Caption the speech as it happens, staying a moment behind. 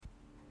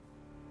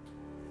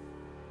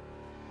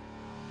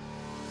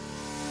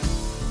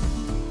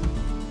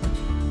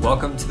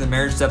Welcome to the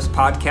Marriage Steps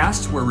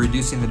Podcast, where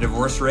reducing the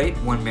divorce rate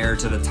one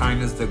marriage at a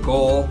time is the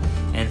goal,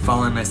 and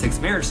following my 6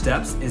 marriage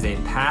steps is a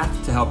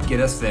path to help get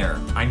us there.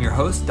 I'm your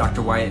host,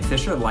 Dr. Wyatt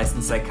Fisher,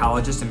 licensed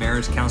psychologist and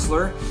marriage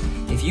counselor.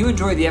 If you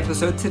enjoyed the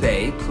episode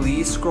today,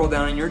 please scroll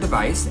down on your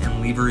device and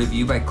leave a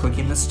review by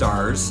clicking the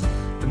stars.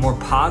 The more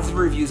positive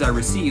reviews I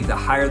receive, the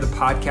higher the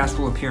podcast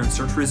will appear in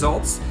search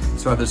results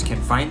so others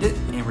can find it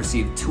and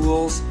receive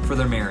tools for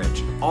their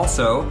marriage.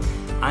 Also,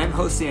 I'm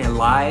hosting a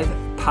live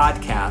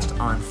podcast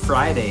on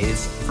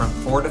Fridays from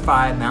 4 to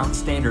 5 Mountain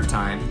Standard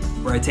Time,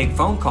 where I take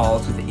phone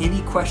calls with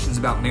any questions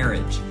about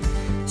marriage.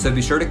 So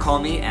be sure to call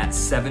me at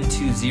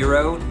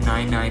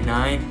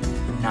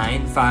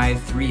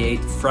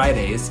 720-999-9538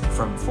 Fridays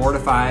from 4 to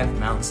 5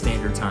 Mountain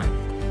Standard Time.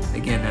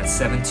 Again, that's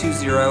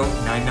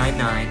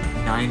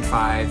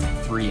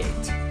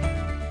 720-999-9538.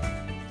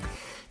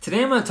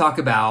 Today I'm going to talk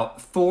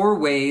about 4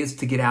 ways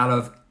to get out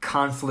of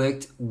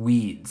conflict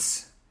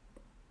weeds.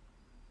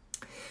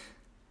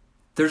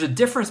 There's a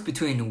difference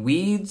between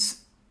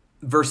weeds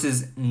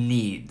versus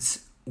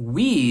needs.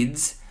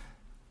 Weeds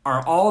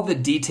are all the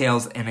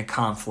details in a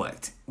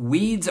conflict.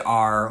 Weeds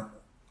are,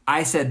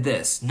 I said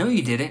this. No,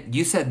 you didn't.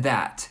 You said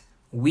that.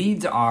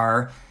 Weeds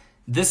are,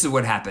 this is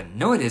what happened.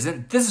 No, it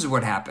isn't. This is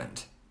what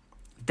happened.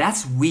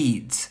 That's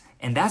weeds.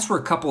 And that's where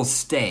couples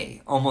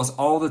stay almost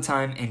all the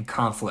time in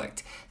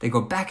conflict. They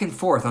go back and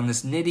forth on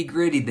this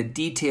nitty-gritty, the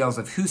details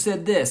of who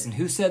said this and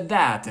who said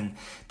that, and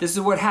this is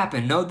what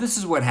happened. No, this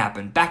is what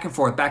happened. Back and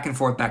forth, back and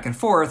forth, back and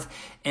forth,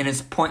 and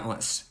it's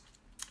pointless.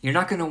 You're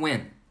not going to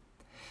win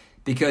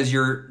because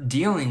you're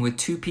dealing with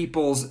two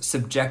people's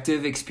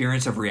subjective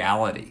experience of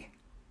reality.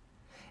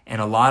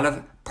 And a lot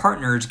of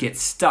partners get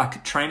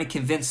stuck trying to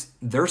convince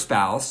their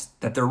spouse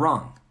that they're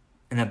wrong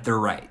and that they're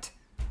right.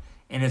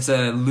 And it's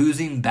a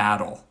losing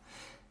battle.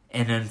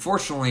 And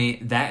unfortunately,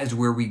 that is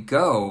where we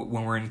go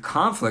when we're in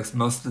conflicts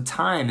most of the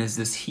time, is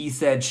this he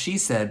said, she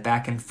said,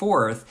 back and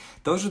forth.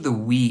 Those are the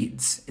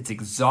weeds. It's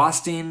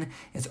exhausting,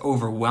 it's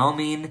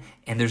overwhelming,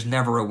 and there's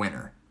never a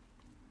winner.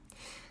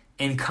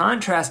 In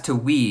contrast to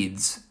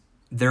weeds,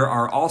 there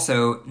are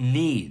also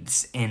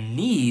needs, and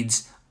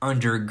needs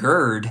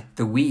undergird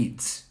the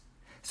weeds.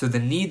 So the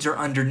needs are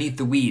underneath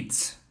the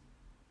weeds.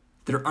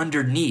 They're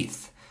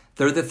underneath.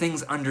 They're the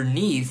things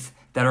underneath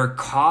that are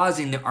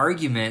causing the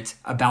argument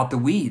about the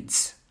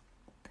weeds.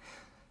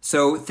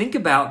 So think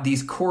about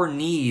these core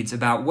needs,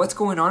 about what's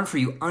going on for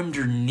you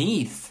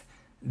underneath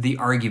the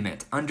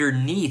argument,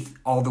 underneath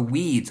all the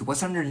weeds.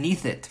 What's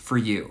underneath it for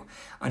you?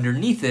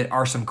 Underneath it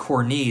are some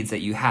core needs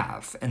that you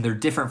have, and they're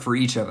different for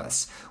each of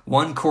us.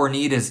 One core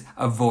need is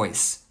a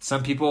voice.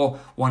 Some people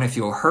want to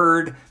feel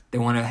heard. They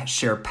want to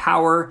share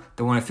power.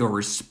 They want to feel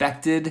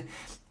respected.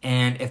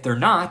 And if they're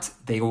not,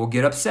 they will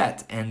get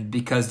upset, and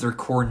because their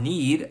core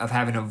need of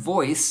having a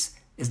voice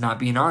is not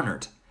being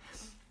honored.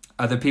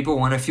 Other people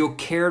want to feel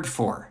cared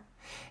for,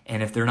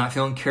 and if they're not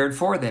feeling cared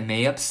for, that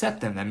may upset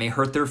them. That may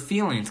hurt their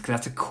feelings because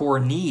that's a core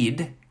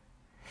need,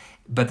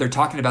 but they're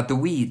talking about the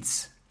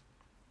weeds.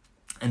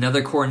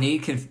 Another core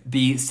need can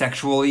be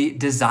sexually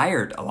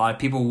desired. A lot of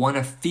people want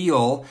to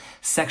feel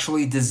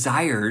sexually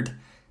desired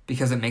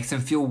because it makes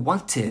them feel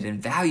wanted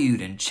and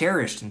valued and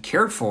cherished and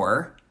cared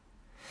for.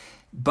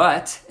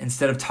 But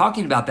instead of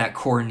talking about that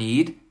core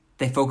need,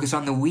 they focus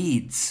on the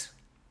weeds.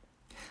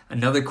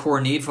 Another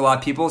core need for a lot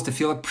of people is to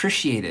feel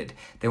appreciated.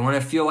 They want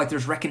to feel like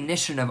there's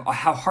recognition of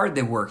how hard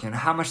they work and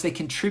how much they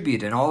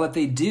contribute and all that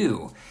they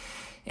do.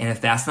 And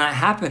if that's not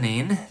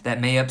happening, that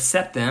may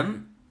upset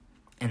them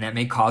and that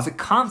may cause a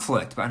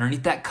conflict. But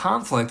underneath that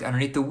conflict,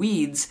 underneath the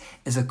weeds,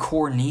 is a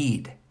core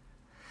need.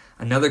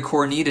 Another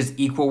core need is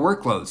equal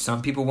workload.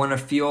 Some people want to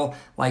feel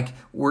like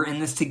we're in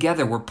this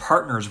together. We're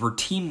partners. We're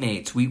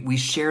teammates. We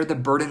share the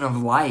burden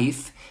of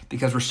life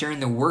because we're sharing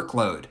the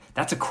workload.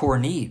 That's a core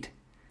need.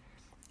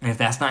 And if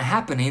that's not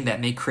happening, that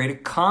may create a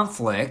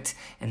conflict.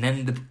 And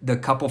then the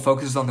couple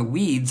focuses on the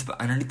weeds. But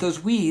underneath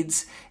those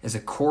weeds is a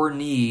core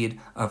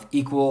need of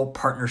equal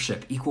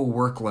partnership, equal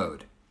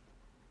workload.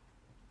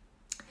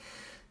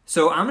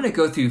 So I'm going to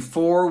go through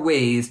 4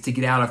 ways to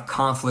get out of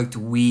conflict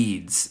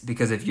weeds,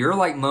 because if you're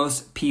like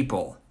most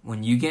people,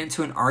 when you get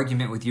into an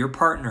argument with your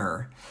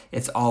partner,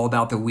 it's all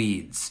about the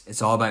weeds.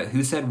 It's all about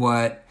who said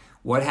what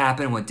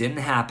happened, what didn't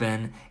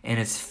happen, and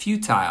it's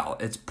futile.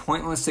 It's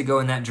pointless to go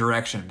in that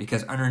direction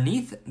because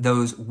underneath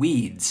those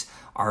weeds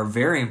are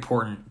very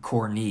important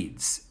core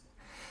needs.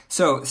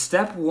 So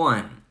step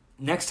 1,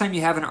 next time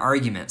you have an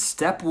argument,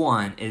 step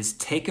 1 is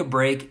take a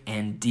break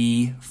and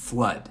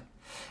de-flood.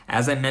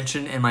 As I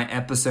mentioned in my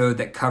episode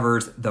that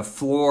covers the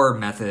floor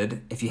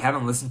method, if you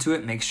haven't listened to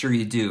it, make sure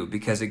you do,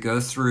 because it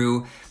goes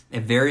through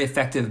a very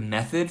effective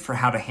method for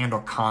how to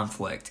handle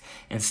conflict.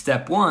 And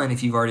step 1,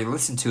 if you've already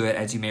listened to it,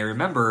 as you may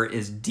remember,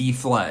 is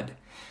de-flood.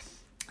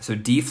 So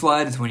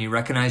de-flood is when you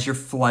recognize you're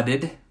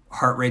flooded,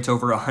 heart rate's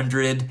over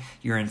 100,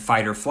 you're in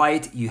fight or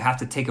flight, you have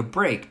to take a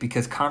break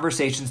because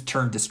conversations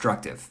turn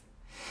destructive.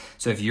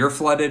 So if you're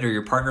flooded or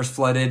your partner's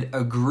flooded,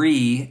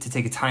 agree to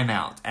take a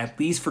timeout, at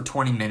least for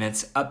 20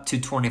 minutes, up to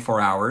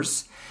 24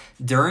 hours.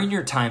 During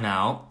your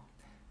timeout,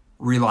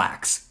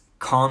 relax.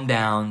 calm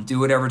down, do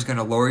whatever's going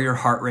to lower your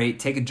heart rate,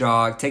 take a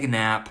jog, take a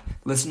nap,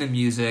 listen to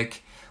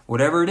music,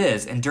 whatever it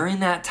is. And during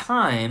that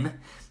time,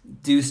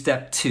 do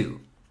step 2.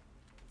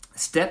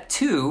 Step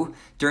 2,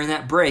 during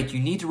that break, you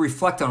need to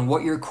reflect on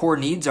what your core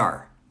needs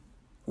are.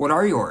 What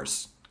are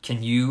yours?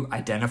 Can you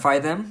identify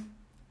them?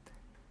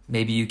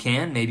 Maybe you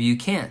can, maybe you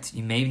can't.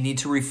 You may need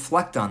to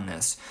reflect on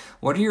this.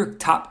 What are your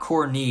top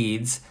core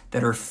needs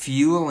that are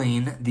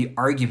fueling the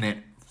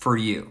argument for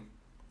you?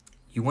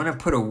 You want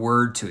to put a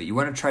word to it. You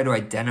want to try to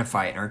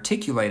identify it and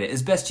articulate it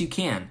as best you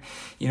can.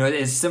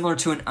 It's similar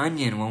to an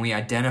onion. When we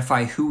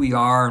identify who we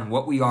are and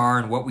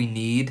what we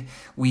need,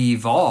 we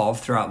evolve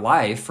throughout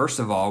life. First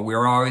of all,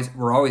 we're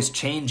always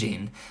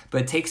changing,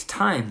 but it takes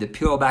time to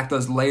peel back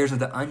those layers of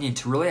the onion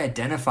to really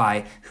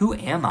identify, who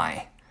am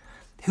I?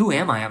 Who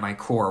am I at my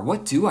core?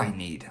 What do I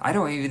need? I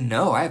don't even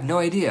know. I have no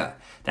idea.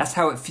 That's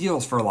how it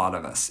feels for a lot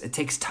of us. It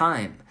takes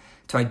time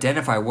to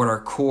identify what our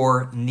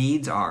core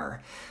needs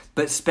are.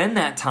 But spend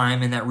that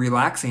time in that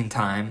relaxing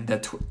time,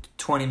 that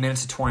 20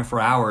 minutes to 24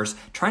 hours,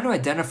 trying to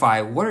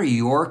identify what are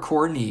your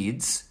core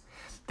needs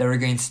that are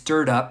getting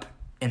stirred up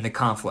in the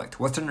conflict.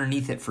 What's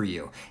underneath it for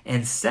you?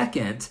 And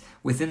second,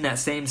 within that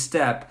same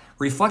step,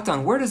 reflect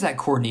on, where does that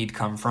core need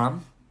come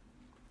from?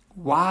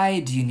 Why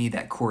do you need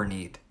that core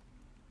need?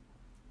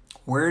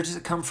 Where does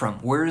it come from?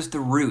 Where is the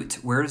root?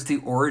 Where is the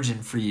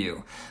origin for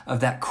you of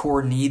that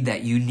core need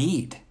that you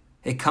need?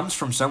 It comes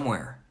from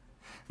somewhere.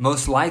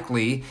 Most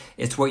likely,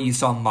 it's what you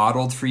saw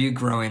modeled for you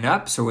growing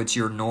up, so it's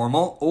your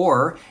normal,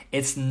 or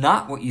it's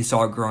not what you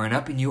saw growing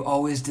up and you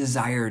always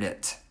desired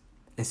it.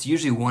 It's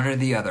usually one or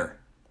the other.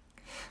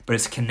 But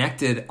it's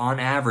connected on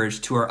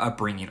average to our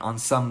upbringing on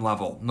some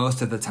level,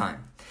 most of the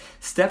time.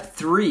 Step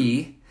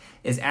 3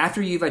 is,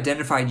 after you've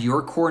identified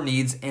your core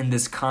needs in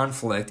this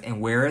conflict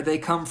and where they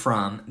come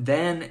from,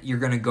 then you're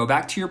going to go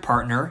back to your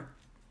partner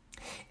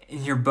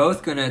and you're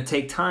both going to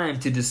take time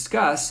to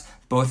discuss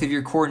both of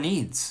your core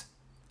needs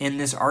in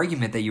this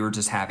argument that you were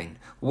just having.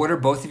 What are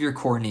both of your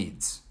core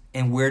needs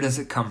and where does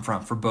it come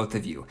from for both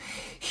of you?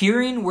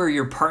 Hearing where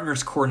your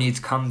partner's core needs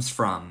comes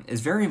from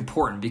is very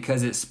important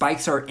because it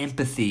spikes our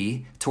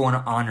empathy to want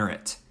to honor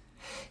it.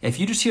 If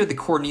you just hear the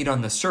core need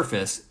on the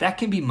surface, that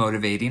can be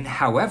motivating.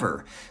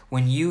 However,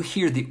 when you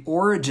hear the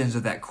origins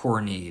of that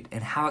core need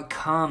and how it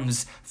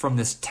comes from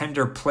this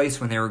tender place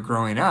when they were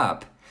growing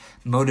up,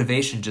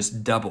 motivation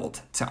just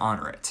doubled to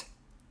honor it.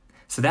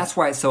 So that's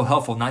why it's so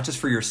helpful, not just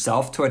for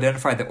yourself to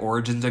identify the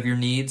origins of your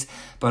needs,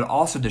 but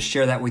also to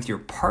share that with your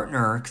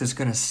partner, because it's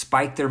going to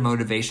spike their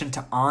motivation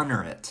to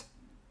honor it.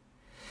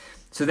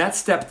 So that's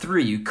step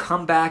 3. You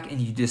come back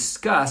and you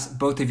discuss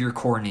both of your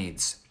core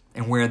needs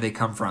and where they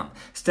come from.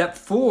 Step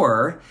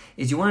 4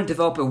 is you want to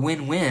develop a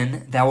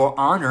win-win that will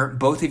honor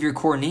both of your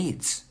core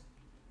needs.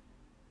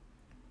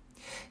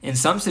 In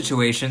some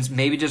situations,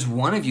 maybe just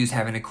one of you is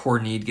having a core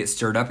need get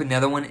stirred up and the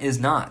other one is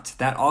not.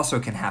 That also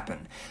can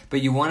happen.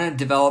 But you want to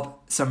develop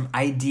some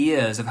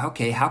ideas of,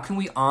 okay, how can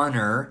we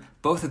honor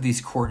both of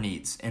these core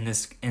needs in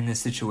this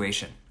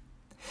situation?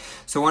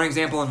 So one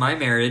example in my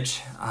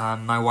marriage,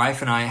 my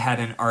wife and I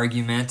had an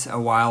argument a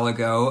while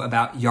ago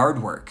about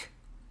yard work.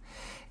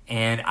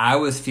 And I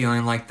was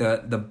feeling like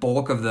the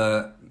bulk of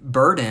the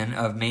burden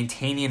of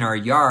maintaining our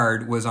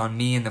yard was on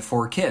me and the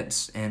 4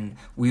 kids. And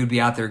we would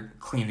be out there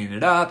cleaning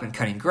it up and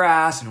cutting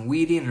grass and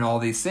weeding and all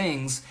these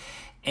things.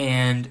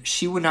 And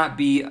she would not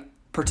be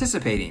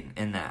participating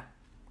in that.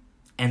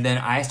 And then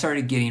I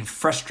started getting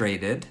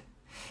frustrated.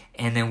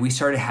 And then we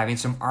started having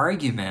some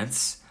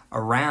arguments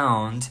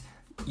around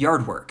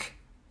yard work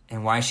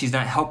and why she's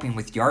not helping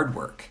with yard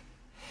work.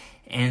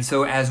 And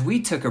so as we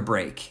took a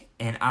break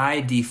and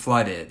I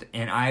deflooded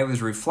and I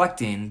was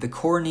reflecting, the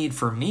core need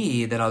for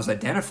me that I was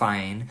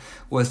identifying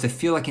was to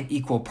feel like an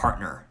equal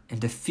partner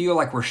and to feel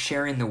like we're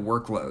sharing the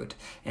workload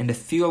and to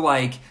feel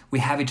like we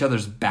have each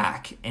other's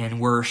back and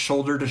we're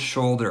shoulder to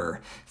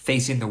shoulder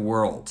facing the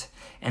world.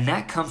 And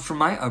that comes from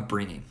my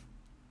upbringing.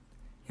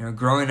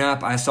 Growing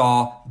up, I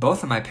saw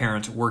both of my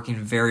parents working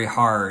very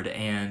hard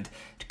and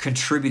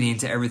contributing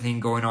to everything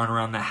going on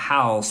around the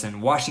house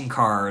and washing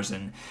cars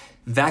and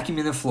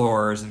vacuuming the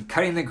floors and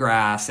cutting the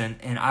grass,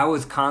 and I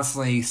was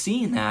constantly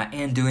seeing that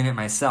and doing it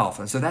myself.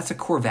 And so that's a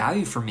core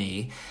value for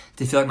me,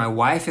 to feel like my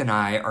wife and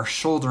I are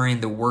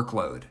shouldering the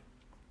workload.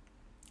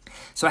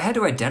 So I had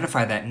to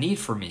identify that need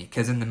for me,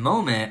 because in the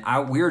moment,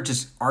 we were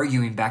just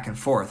arguing back and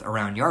forth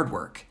around yard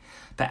work.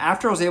 But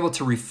after I was able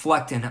to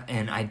reflect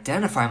and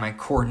identify my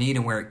core need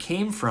and where it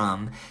came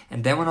from,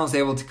 and then when I was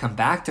able to come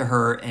back to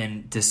her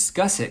and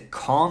discuss it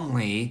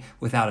calmly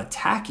without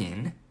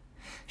attacking,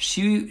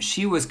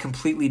 she was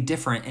completely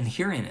different in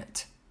hearing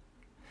it.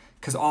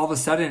 Because all of a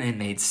sudden it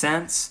made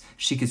sense.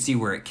 She could see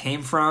where it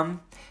came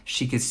from.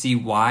 She could see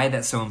why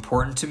that's so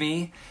important to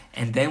me.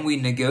 And then we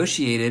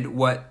negotiated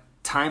what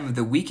time of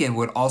the weekend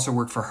would also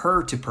work for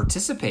her to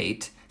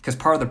participate. Because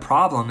part of the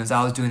problem is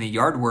I was doing the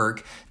yard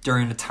work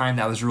during a time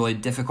that was really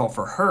difficult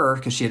for her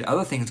because she had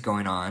other things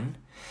going on.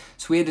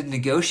 So we had to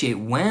negotiate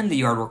when the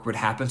yard work would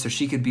happen so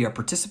she could be a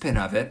participant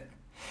of it.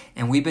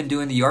 And we've been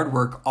doing the yard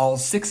work, all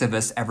 6 of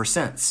us, ever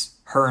since.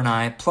 Her and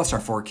I, plus our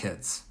 4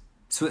 kids.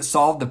 So it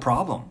solved the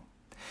problem.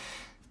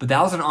 But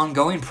that was an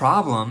ongoing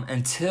problem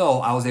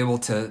until I was able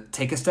to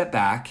take a step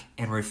back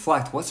and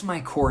reflect, what's my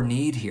core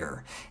need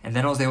here? And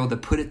then I was able to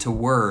put it to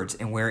words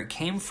and where it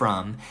came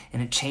from,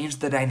 and it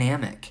changed the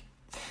dynamic.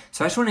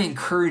 So I just want to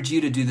encourage you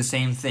to do the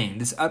same thing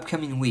this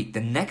upcoming week. The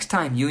next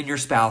time you and your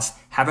spouse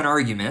have an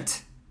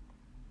argument,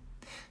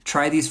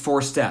 try these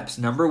 4 steps.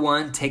 Number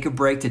 1, take a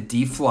break to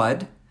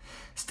deflood.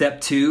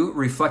 Step 2,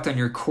 reflect on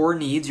your core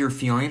needs you're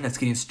feeling that's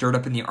getting stirred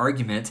up in the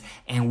argument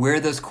and where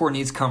those core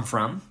needs come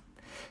from.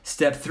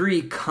 Step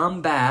 3,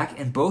 come back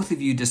and both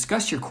of you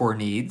discuss your core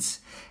needs.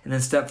 And then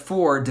step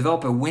 4,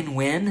 develop a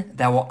win-win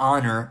that will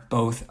honor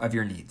both of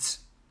your needs.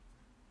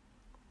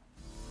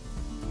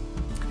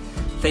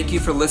 Thank you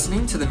for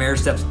listening to the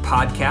Marriage Steps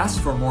podcast.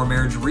 For more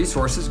marriage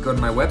resources, go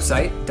to my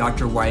website,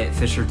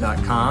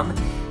 drwyattfisher.com.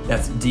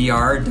 That's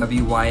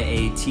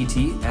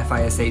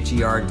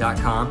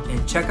drwyattfisher.com.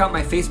 And check out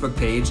my Facebook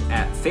page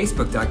at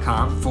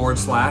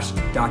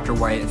facebook.com/Dr.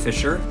 Wyatt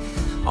Fisher.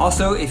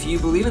 Also, if you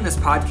believe in this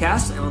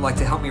podcast and would like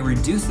to help me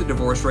reduce the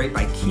divorce rate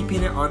by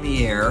keeping it on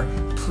the air,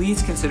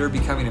 please consider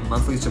becoming a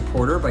monthly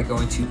supporter by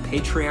going to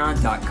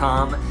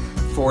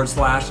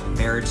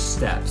patreon.com/marriage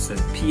steps.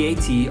 That's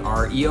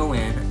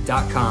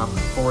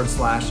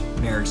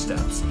patreon.com/marriage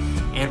steps.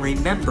 And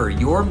remember,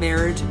 your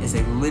marriage is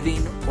a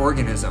living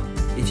organism.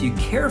 If you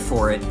care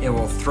for it, it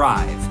will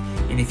thrive.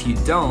 And if you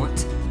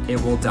don't, it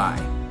will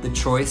die. The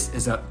choice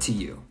is up to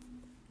you.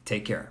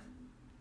 Take care.